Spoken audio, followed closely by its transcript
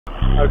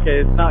Okay,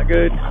 it's not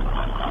good.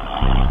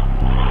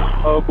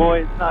 Oh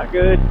boy, it's not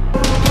good.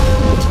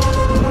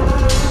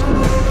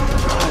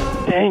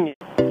 Dang it.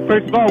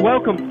 First of all,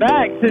 welcome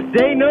back to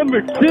day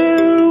number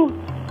 2.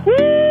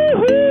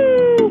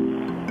 Woo-hoo!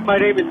 My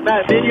name is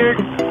Matt Minyard,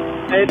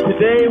 and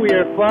today we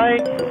are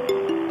flying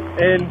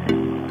in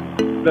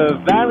the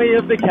Valley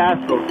of the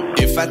Castle.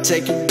 If I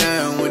take you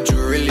down, would you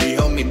really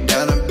hold me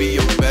down and be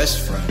your best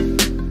friend?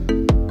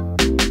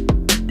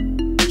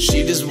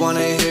 She just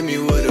wanna hit me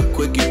with a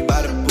quickie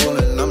by the pool,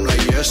 and I'm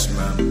like, yes,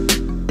 ma'am.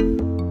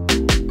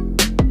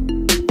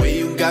 Way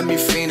you got me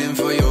fiending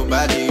for your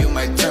body, you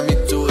might turn me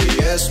to a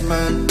yes,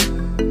 man.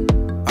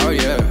 Oh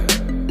yeah.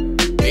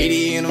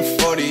 80 and I'm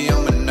 40,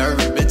 I'm a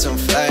nervous bitch, I'm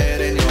flyer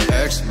than your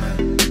ex,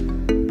 man.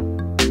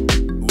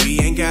 We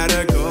ain't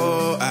gotta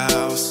go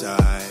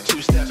outside.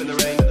 Two-step in the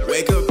rain.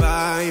 Wake up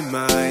by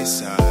my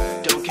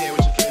side. Don't care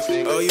what your friends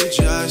think. Oh, you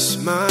just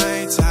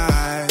my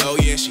type. Oh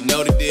yeah, she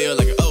know the deal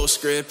like an old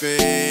script. You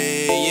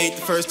ain't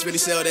the first to really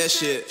sell that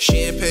shit.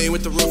 Champagne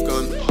with the roof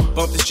gone.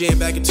 Bump this jam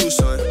back in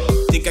Tucson.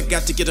 Think I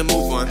got to get a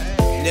move on.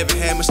 Never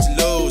had much to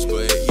lose,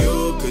 but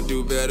you could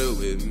do better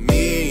with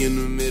me in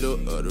the middle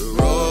of the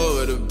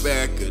road or the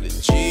back of the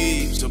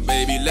Jeep. So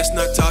baby, let's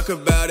not talk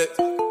about it,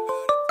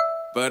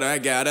 but I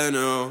gotta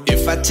know.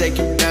 If I take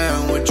you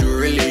down, would you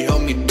really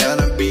hold me down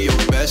and be your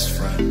best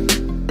friend?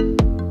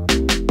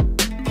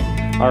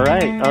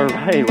 Alright,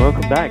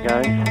 welcome back,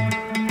 guys.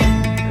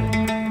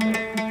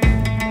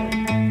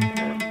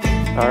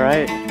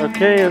 Alright,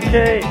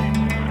 okay.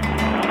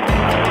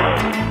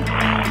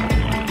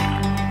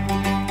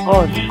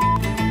 Oh,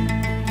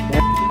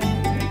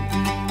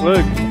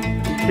 look,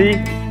 see?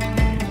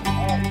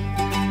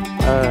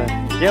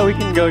 Yeah, we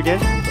can go again.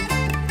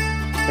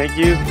 Thank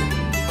you.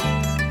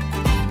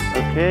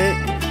 Okay,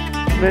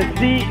 let's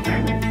see.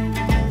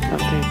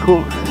 Okay,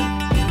 cool.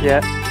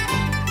 Yeah,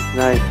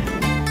 nice.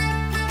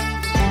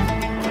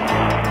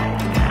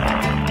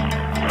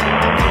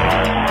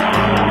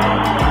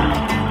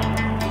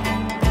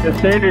 The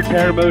standard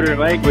paramotor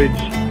language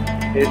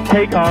is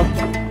take off,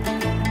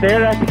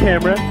 stare at the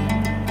camera,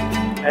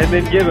 and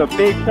then give a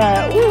big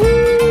fat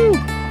woohoo!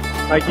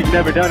 Like you've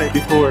never done it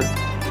before.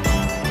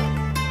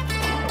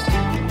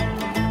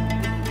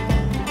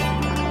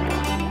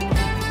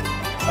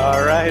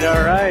 Alright,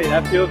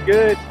 that feels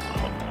good.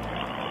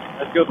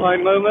 Let's go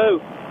find Momo.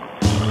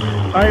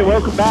 Alright,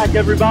 welcome back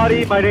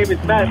everybody. My name is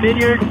Matt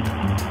Minyard,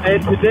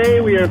 and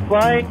today we are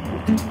flying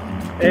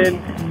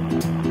in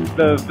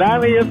the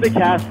Valley of the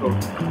Castle.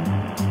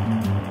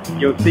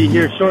 You'll see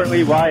here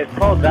shortly why it's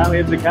called Valley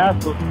of the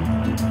Castle,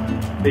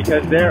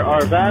 because there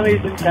are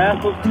valleys and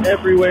castles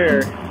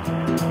everywhere.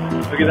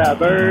 Look at that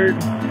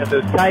bird and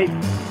those kites.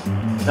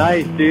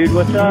 Nice, dude.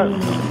 What's up?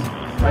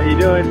 How you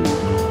doing?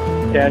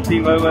 Yeah, I see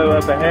Momo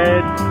up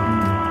ahead.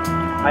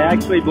 I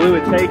actually blew a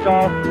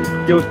takeoff.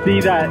 You'll see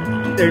that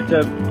there's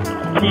a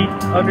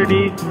piece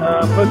underneath.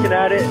 Looking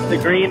at it, the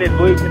green and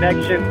blue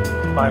connection.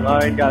 My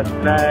line got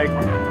snagged.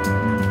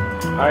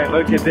 Alright,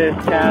 look at this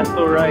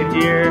castle right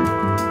here.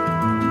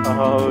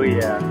 Oh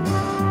yeah.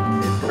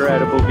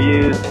 Incredible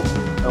views.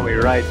 And we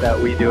write that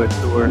we do a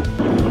tour.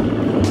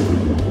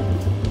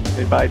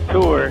 And by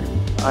tour,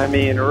 I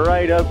mean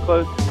right up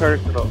close and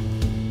personal.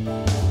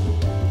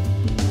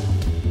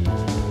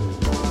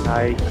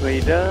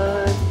 Nicely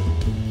done.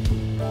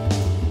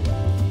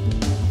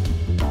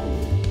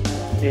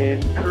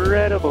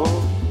 Incredible.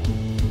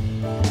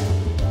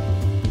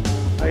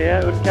 Oh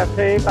yeah, un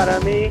café para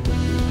mí.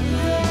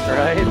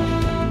 Right?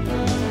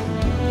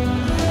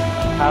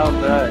 How's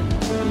that?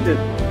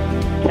 Just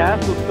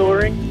castle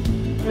touring.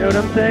 You know what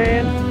I'm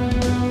saying?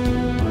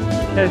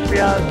 Catch me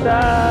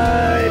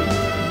outside.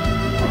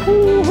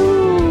 Woohoo!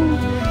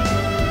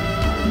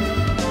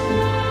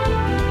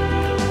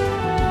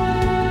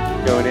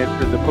 Going in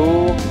for the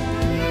pool.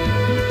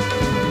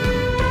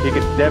 You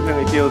can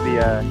definitely feel the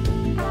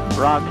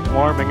rocks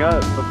warming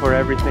up before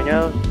everything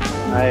else.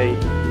 Nice.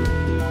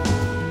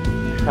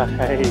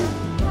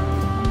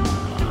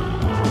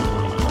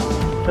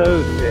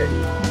 So sick.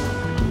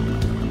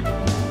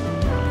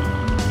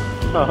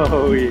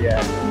 Oh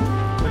yeah.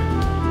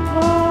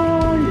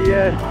 Oh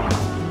yes.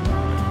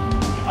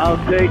 I'll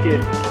take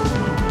it.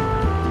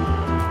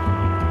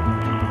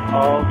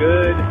 All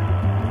good.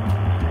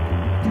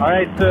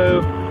 Alright,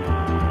 so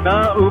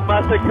Na un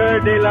massacre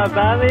de la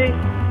vallée,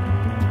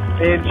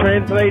 in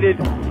translated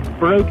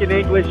broken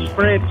English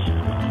French,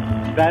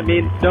 that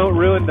means don't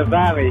ruin the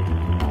valley.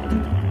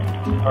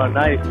 Oh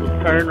nice.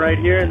 We'll turn right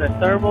here in the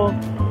thermal.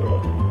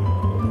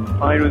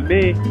 Fine with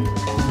me.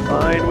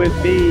 Fine with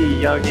me,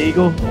 young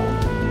eagle.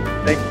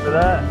 Thanks for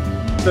that.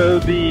 So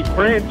the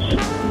French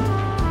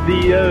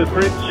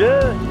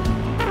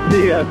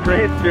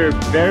are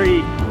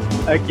very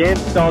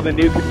against all the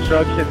new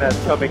construction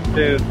that's coming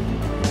soon.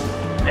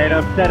 And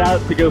I'm set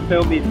out to go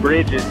film these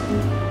bridges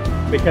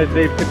because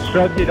they've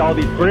constructed all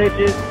these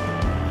bridges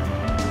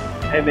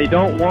and they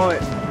don't want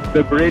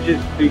the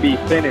bridges to be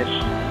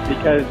finished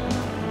because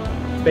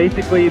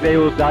basically they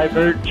will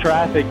divert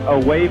traffic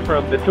away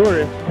from the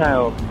tourist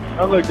town.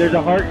 Oh look, there's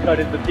a heart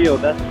cut in the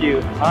field. That's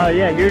cute. Ah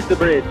yeah, here's the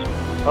bridge.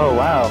 Oh,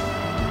 wow.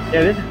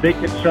 Yeah, this is big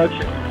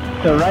construction.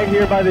 So right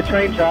here by the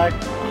train track,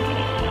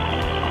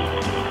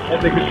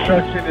 and the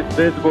construction is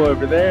visible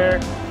over there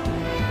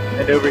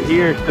and over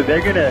here. So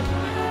they're going to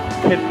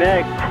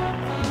connect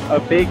a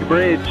big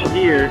bridge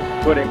here,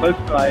 what it looks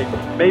like.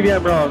 Maybe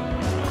I'm wrong.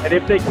 And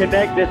if they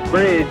connect this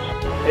bridge,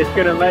 it's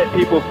going to let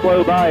people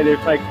flow by.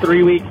 There's like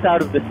 3 weeks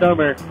out of the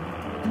summer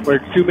where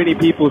too many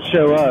people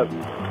show up.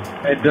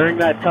 And during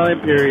that time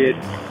period,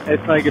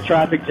 it's like a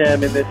traffic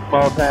jam in this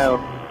small town.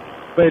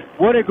 But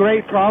what a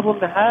great problem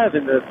to have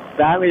in the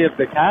Valley of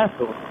the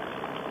Castles.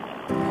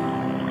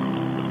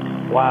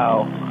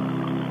 Wow.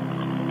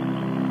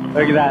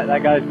 Look at that.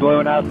 That guy's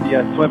blowing out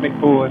the swimming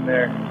pool in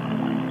there.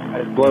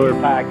 His blower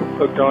pack is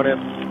hooked on him.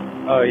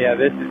 Oh yeah,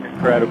 this is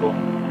incredible.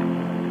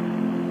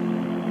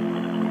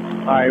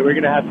 Alright, we're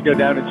going to have to go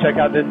down and check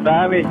out this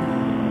valley.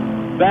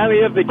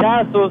 Valley of the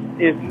Castles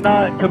is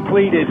not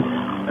completed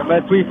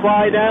unless we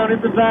fly down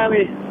in the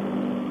valley.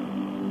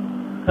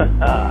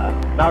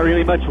 Not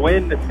really much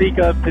wind to speak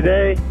of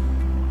today.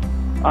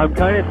 I'm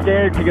kind of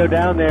scared to go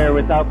down there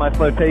without my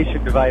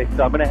flotation device,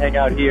 so I'm going to hang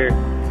out here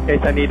in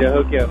case I need to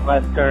hook it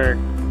left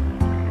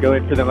turn, go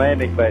into the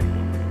landing. But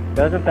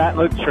doesn't that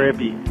look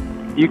trippy?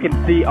 You can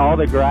see all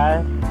the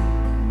grass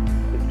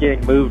is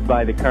getting moved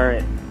by the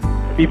current.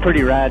 It'd be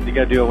pretty rad to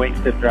go do a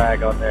wingtip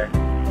drag on there.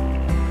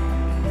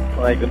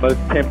 Like the most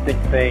tempting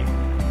thing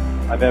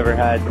I've ever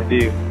had to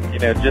do. You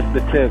know, just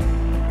the tip.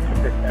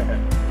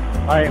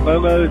 Alright,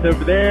 Momo's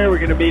over there. We're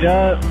going to meet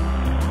up.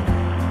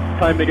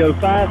 Time to go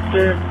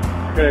faster.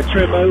 We're going to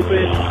trim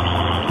open.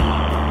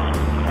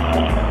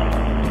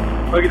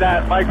 Look at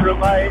that micro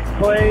light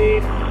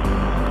plane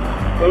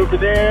over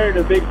there.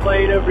 The big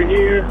plane over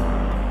here.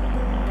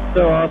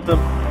 So awesome.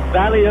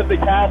 Valley of the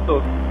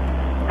Castles.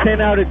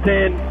 10 out of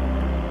 10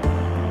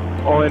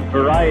 on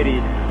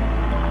variety.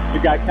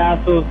 You got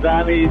castles,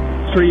 valleys,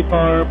 tree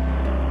farm.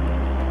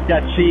 You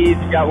got cheese,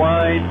 you got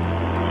wine,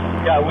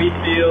 you got wheat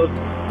fields,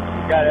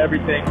 you got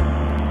everything.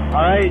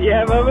 All right,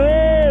 yeah,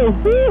 Momo!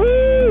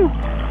 Woohoo!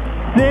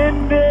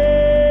 Send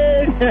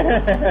it!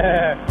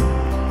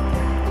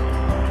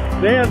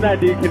 Damn, that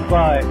dude can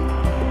fly.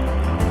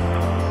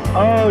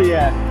 Oh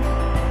yeah,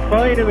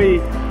 finally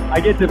I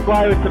get to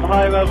fly with some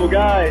high-level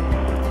guys.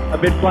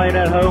 I've been flying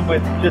at home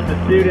with just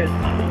a student.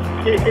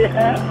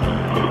 Yeah.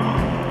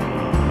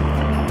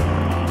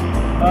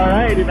 All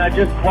right, and I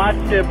just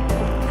watched him,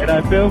 and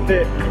I filmed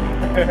it.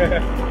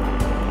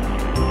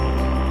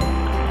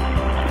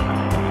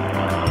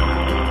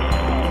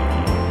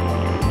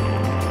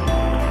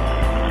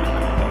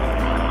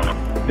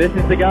 This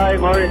is the guy,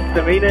 Martin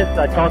Salinas,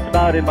 I talked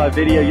about in my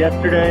video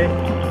yesterday.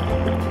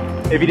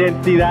 If you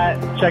didn't see that,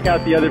 check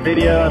out the other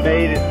video I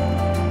made.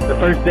 It's the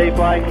first day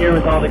flying here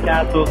with all the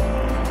castles.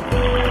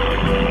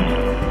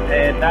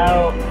 And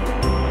now,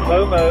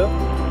 Momo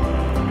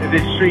is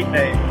his street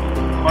name.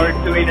 Martin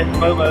Salinas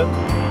Momo.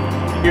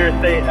 Here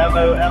say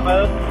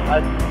M-O-M-O.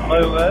 That's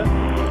Momo.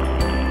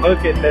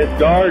 Look at this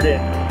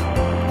garden.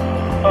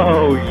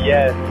 Oh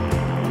yes.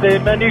 C'est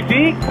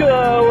magnifique.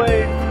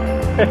 Wait.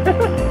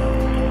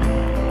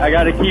 I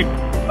gotta keep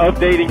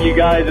updating you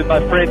guys with my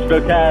French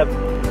vocab.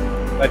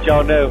 Let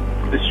y'all know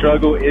the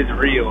struggle is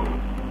real.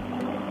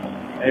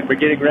 And we're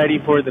getting ready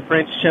for the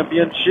French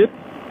Championship.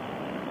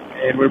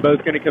 And we're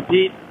both gonna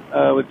compete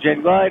with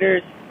Gen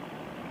Gliders.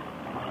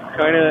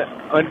 Kind of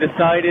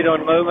undecided on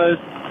Momo's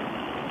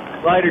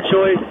glider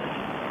choice,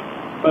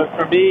 but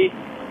for me,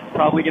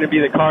 probably going to be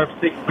the Carb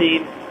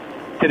 16.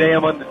 Today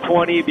I'm on the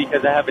 20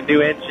 because I have a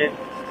new engine,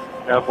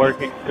 and I'm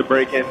working to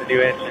break in the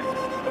new engine.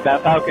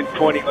 That Falcon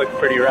 20 looks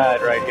pretty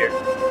rad right here.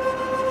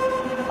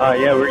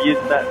 Yeah, we're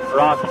using that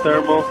rock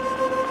thermal.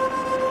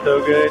 So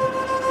good.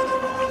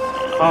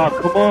 Oh,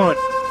 come on.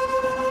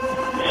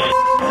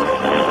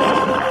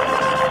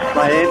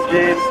 My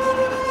engine.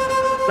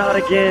 Not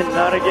again,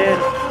 not again.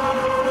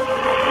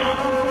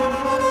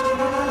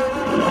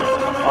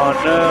 Oh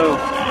no.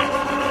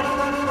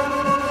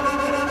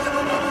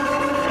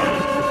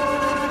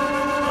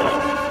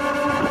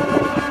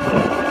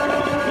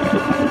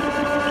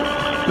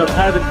 So I'm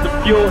having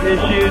some fuel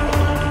issues,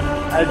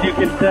 as you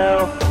can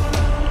tell.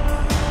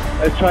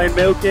 Let's try and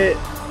milk it.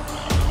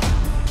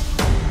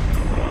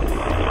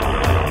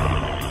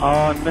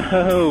 Oh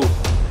no.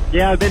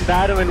 Yeah, I've been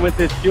battling with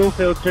this fuel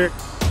filter.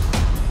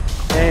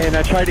 And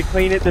I tried to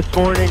clean it this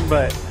morning,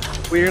 but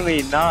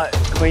clearly not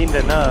cleaned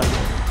enough.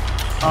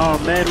 Oh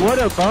man, what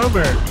a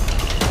bummer.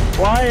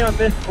 Why on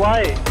this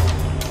flight?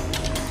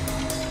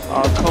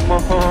 Oh, come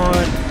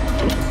on.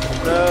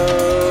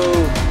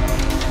 No.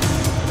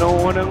 I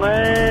don't want to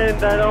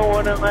land. I don't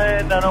want to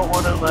land. I don't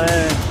want to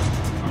land.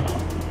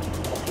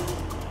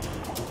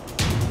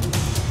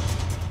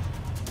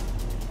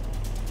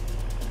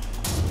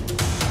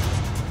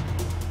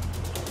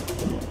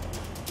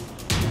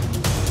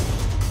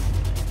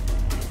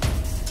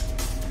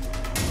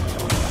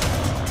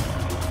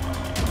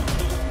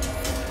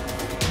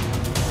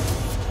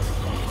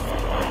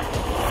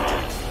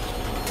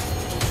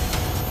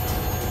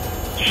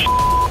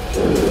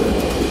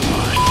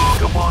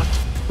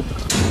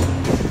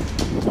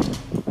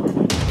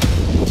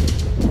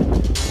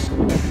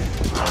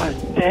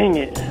 Dang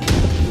it.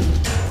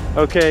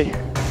 Okay,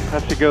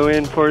 have to go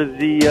in for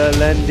the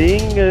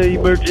landing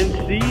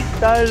emergency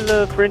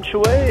style French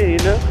way, you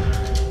know?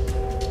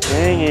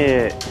 Dang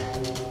it.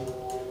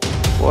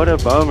 What a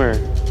bummer.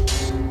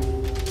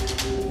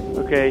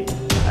 Okay,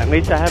 at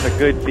least I have a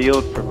good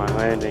field for my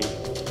landing.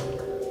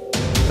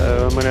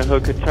 So I'm gonna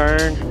hook a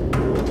turn.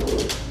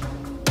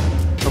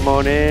 Come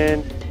on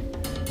in.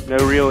 No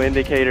real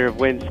indicator of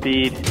wind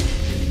speed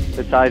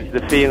besides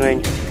the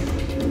feeling.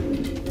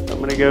 I'm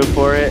gonna go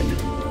for it.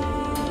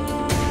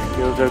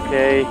 Feels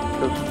okay,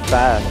 feels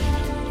fast,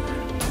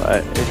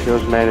 but it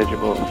feels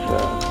manageable. So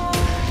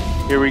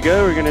here we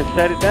go, we're gonna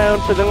set it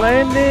down for the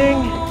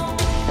landing.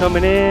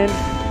 Coming in,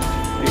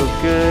 feels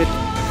good.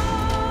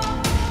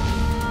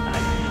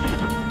 Nice.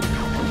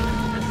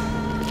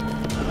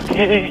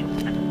 Okay.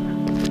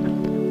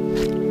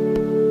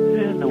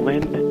 And the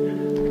wind, I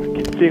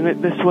can feel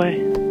it this way.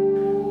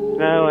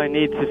 Now I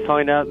need to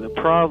find out the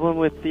problem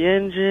with the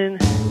engine.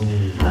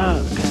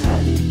 Sucks.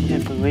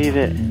 Can't believe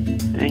it.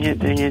 Dang it,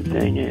 dang it,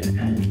 dang it.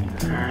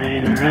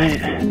 Alright, alright.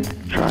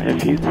 Try a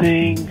few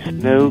things.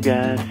 No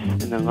gas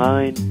in the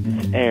line.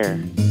 It's air.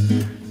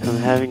 So I'm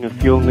having a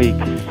fuel leak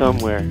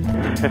somewhere.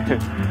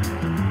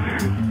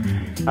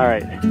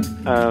 Alright.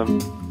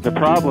 The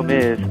problem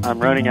is I'm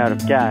running out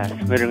of gas.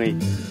 Literally.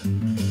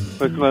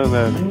 Look low,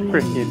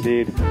 freaking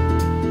dude.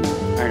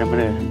 Alright, I'm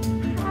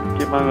gonna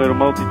get my little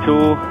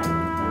multi-tool.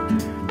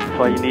 That's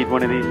why you need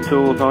one of these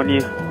tools on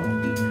you.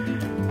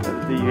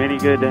 Doesn't do you any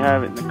good to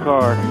have it in the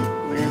car.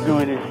 We're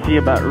going to see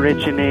about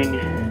richening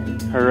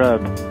her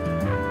up.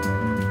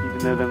 Even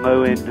though the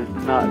low end does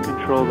not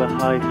control the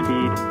high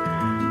speed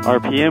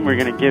RPM, we're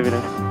going to give it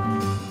a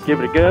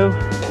go.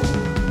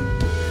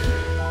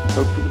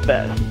 Hope for the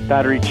best.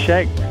 Battery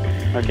check.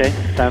 Okay,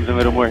 sounds a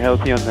little more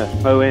healthy on the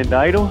low end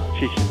idle.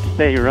 She should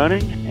stay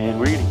running, and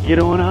we're going to get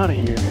on out of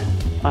here.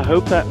 I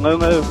hope that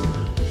Momo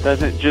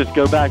doesn't just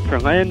go back for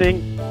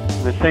landing.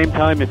 At the same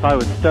time, if I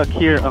was stuck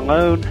here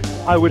alone,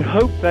 I would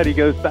hope that he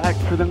goes back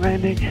for the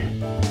landing.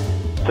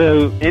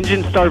 So,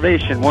 engine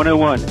starvation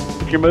 101.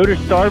 If your motor's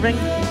starving,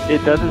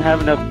 it doesn't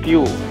have enough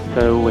fuel.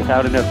 So,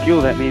 without enough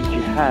fuel, that means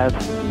you have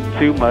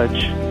too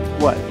much,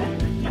 what?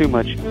 Too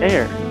much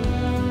air.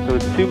 So,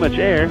 with too much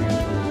air,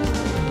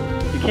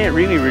 you can't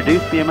really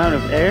reduce the amount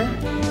of air,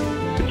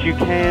 but you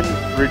can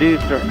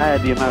reduce or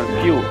add the amount of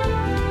fuel.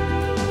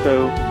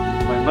 So,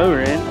 my lower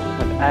end,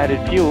 with added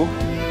fuel,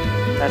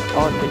 that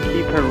ought to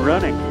keep her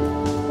running.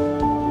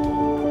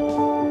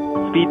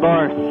 Speed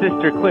bar,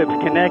 sister clips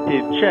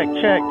connected, check,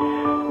 check.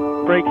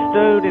 Brake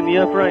stowed in the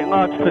upright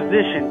locked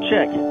position,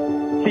 check.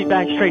 Seat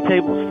back straight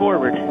tables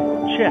forward,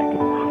 check.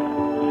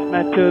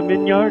 Mat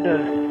Minyard,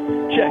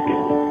 check.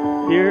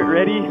 Here,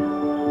 ready.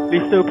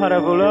 Listo para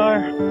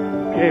volar.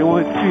 Okay,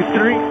 1, 2,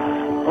 3.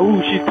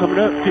 Oh, she's coming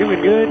up,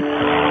 feeling good.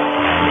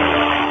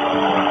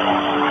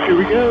 Here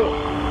we go.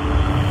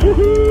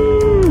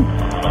 Woohoo!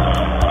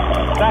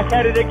 Back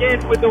at it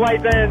again with the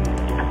white band.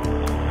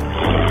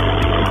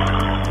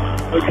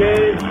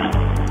 Okay.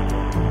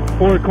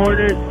 4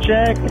 corners,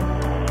 check.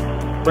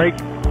 Brake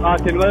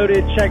locked and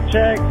loaded, check,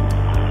 check.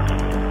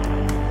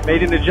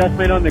 Made an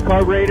adjustment on the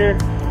carburetor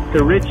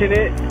to richen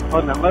it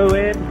on the low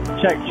end,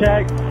 check,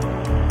 check.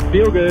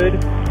 Feel good.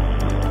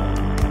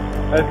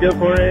 Let's go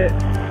for it.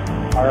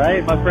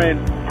 Alright, my friend.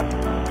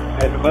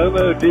 And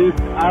Momo Deuce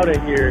out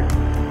of here.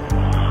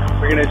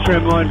 We're gonna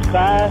trim one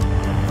fast.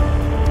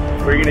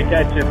 We're gonna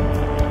catch him.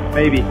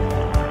 Maybe.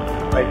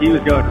 But he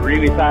was going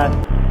really fast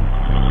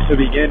to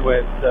begin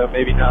with, so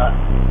maybe not.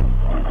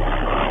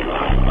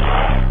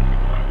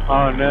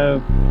 Oh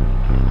no.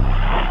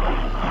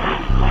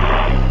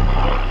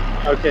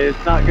 Okay,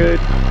 it's not good.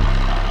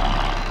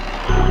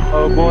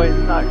 Oh boy,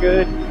 it's not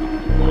good.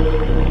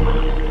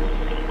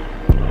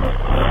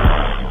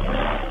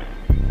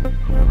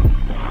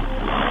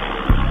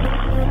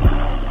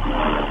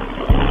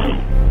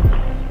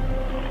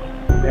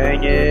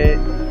 Dang it.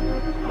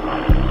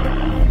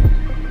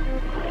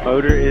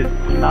 Motor is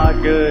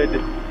not good,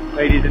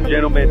 ladies and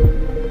gentlemen.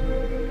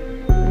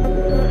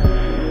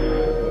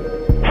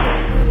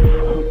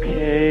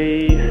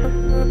 Okay.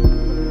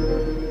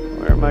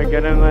 Where am I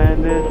gonna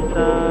land this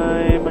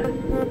time?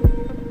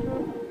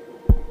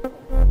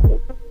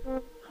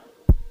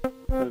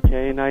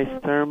 Okay, nice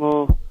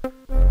thermal.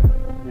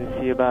 Let's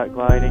see about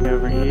gliding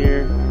over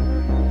here.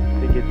 I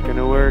think it's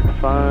gonna work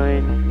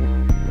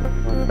fine.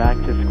 Going back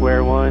to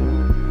square one.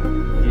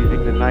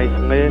 Using the nice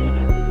lift.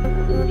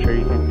 I'm sure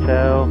you can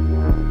tell.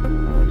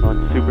 It's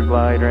on super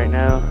glide right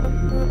now.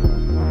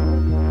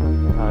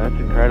 Oh, that's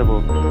incredible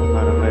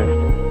amount of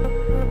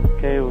lift.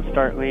 Okay, we'll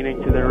start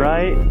leaning to the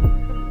right.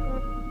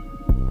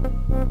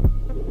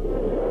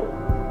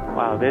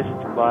 Wow, this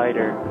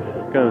glider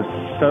goes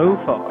so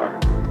far.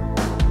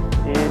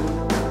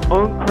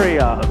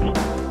 Incroyable.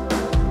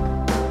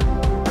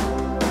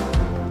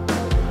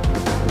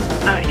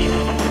 Nice.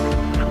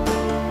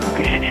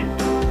 Okay.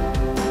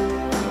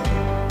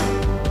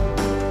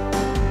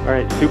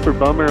 Alright, super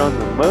bummer on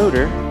the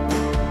motor.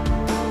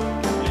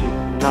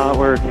 She's not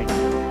working.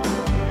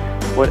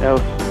 What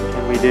else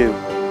can we do?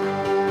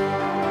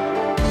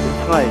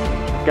 It's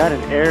like got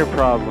an air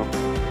problem.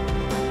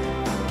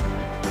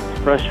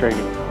 It's frustrating.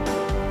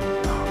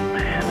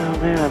 Oh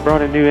man, I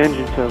brought a new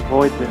engine to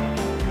avoid this.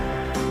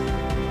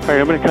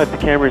 Alright, I'm gonna cut the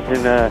cameras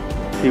and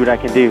see what I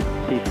can do.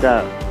 Peace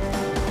out.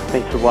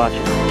 Thanks for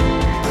watching.